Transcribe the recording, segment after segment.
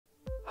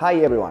Hi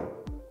everyone,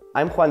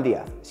 I'm Juan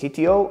Diaz,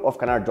 CTO of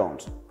CANARD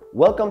Drones.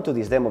 Welcome to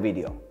this demo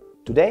video.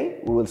 Today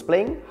we will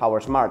explain how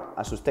our smart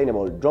and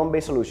sustainable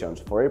drone-based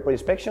solutions for airport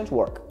inspections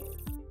work.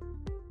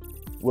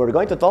 We're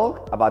going to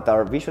talk about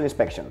our visual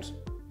inspections,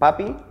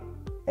 PAPI,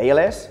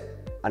 ALS,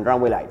 and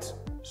runway lights.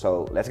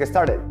 So let's get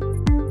started.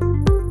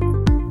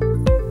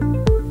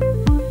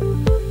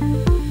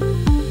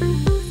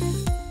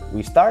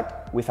 We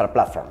start with our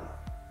platform,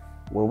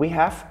 where we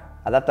have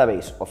a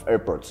database of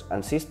airports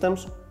and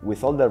systems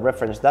with all the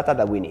reference data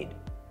that we need,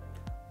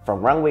 from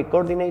runway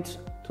coordinates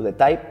to the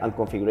type and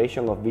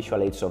configuration of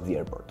visual aids of the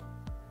airport.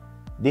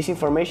 This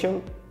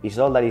information is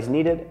all that is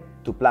needed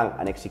to plan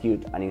and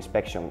execute an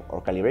inspection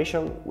or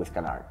calibration with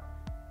CANARD.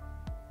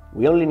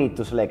 We only need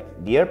to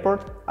select the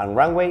airport and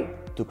runway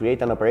to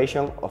create an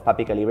operation of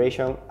PAPI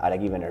calibration at a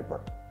given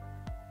airport.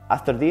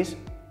 After this,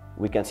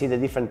 we can see the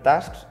different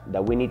tasks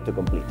that we need to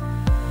complete.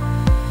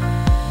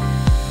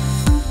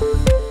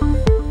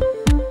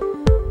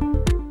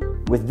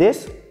 With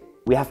this,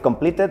 we have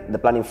completed the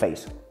planning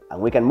phase, and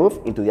we can move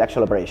into the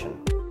actual operation.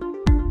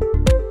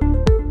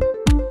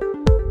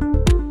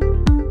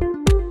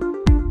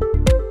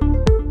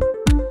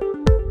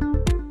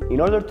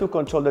 In order to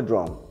control the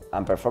drone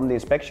and perform the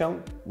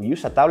inspection, we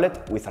use a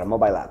tablet with our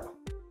mobile app.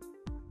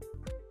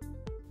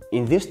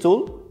 In this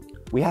tool,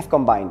 we have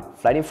combined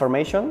flight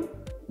information,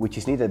 which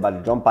is needed by the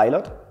drone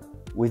pilot,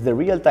 with the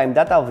real-time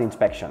data of the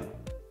inspection.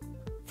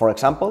 For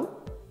example,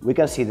 we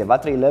can see the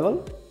battery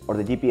level or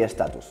the GPS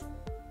status,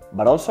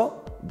 but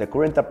also the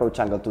current approach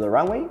angle to the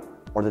runway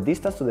or the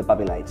distance to the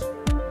PAPI lights.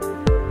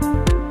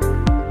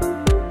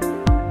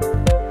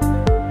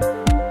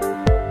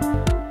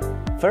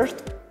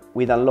 First,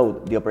 we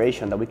download the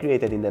operation that we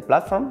created in the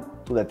platform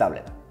to the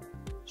tablet,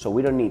 so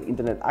we don't need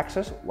internet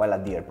access while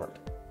at the airport.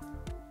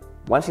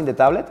 Once in the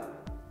tablet,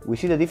 we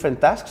see the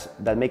different tasks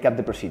that make up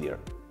the procedure,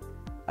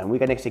 and we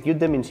can execute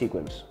them in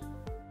sequence.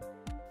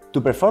 To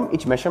perform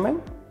each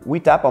measurement, we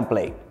tap on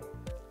play,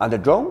 and the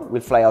drone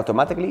will fly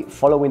automatically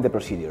following the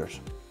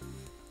procedures.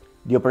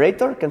 The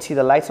operator can see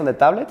the lights on the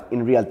tablet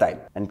in real time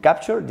and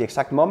capture the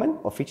exact moment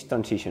of each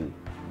transition.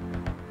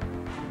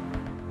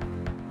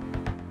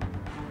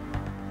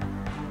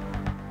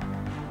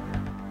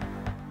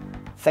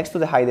 Thanks to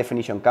the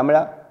high-definition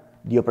camera,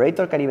 the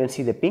operator can even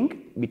see the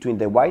pink between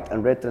the white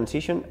and red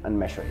transition and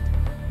measure it.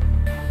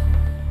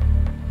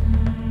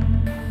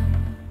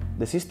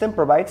 The system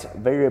provides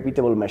very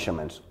repeatable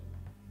measurements,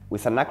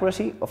 with an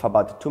accuracy of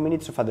about 2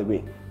 minutes of a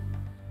degree.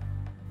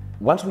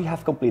 Once we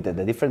have completed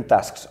the different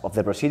tasks of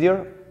the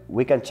procedure,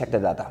 we can check the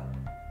data.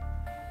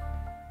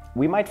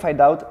 We might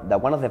find out that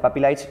one of the PAPI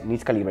lights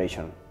needs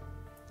calibration.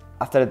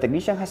 After the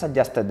technician has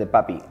adjusted the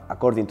PAPI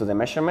according to the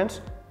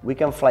measurements, we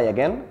can fly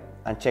again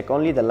and check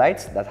only the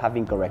lights that have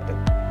been corrected.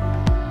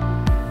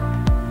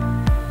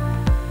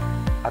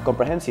 A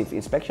comprehensive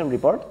inspection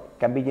report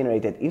can be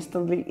generated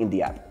instantly in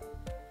the app.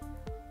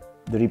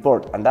 The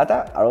report and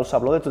data are also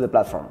uploaded to the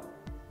platform,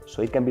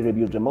 so it can be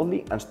reviewed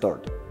remotely and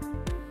stored.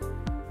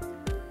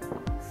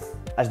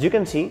 As you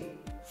can see,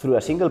 through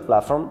a single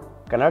platform,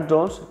 CANARD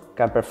drones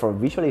can perform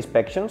visual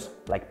inspections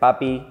like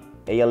PAPI,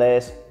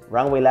 ALS,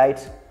 runway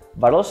lights,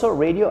 but also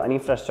radio and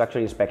infrastructure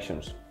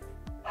inspections.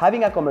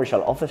 Having a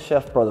commercial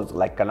off-the-shelf product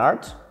like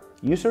CANARD's,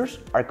 users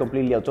are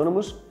completely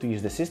autonomous to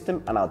use the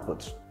system and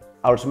outputs.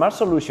 Our smart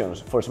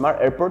solutions for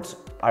smart airports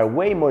are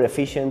way more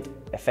efficient,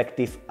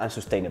 effective, and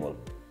sustainable.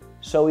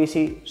 So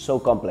easy, so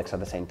complex at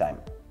the same time.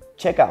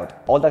 Check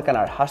out all that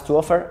CANARD has to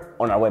offer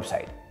on our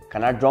website,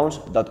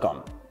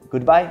 canarddrones.com.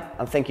 Goodbye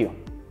and thank you.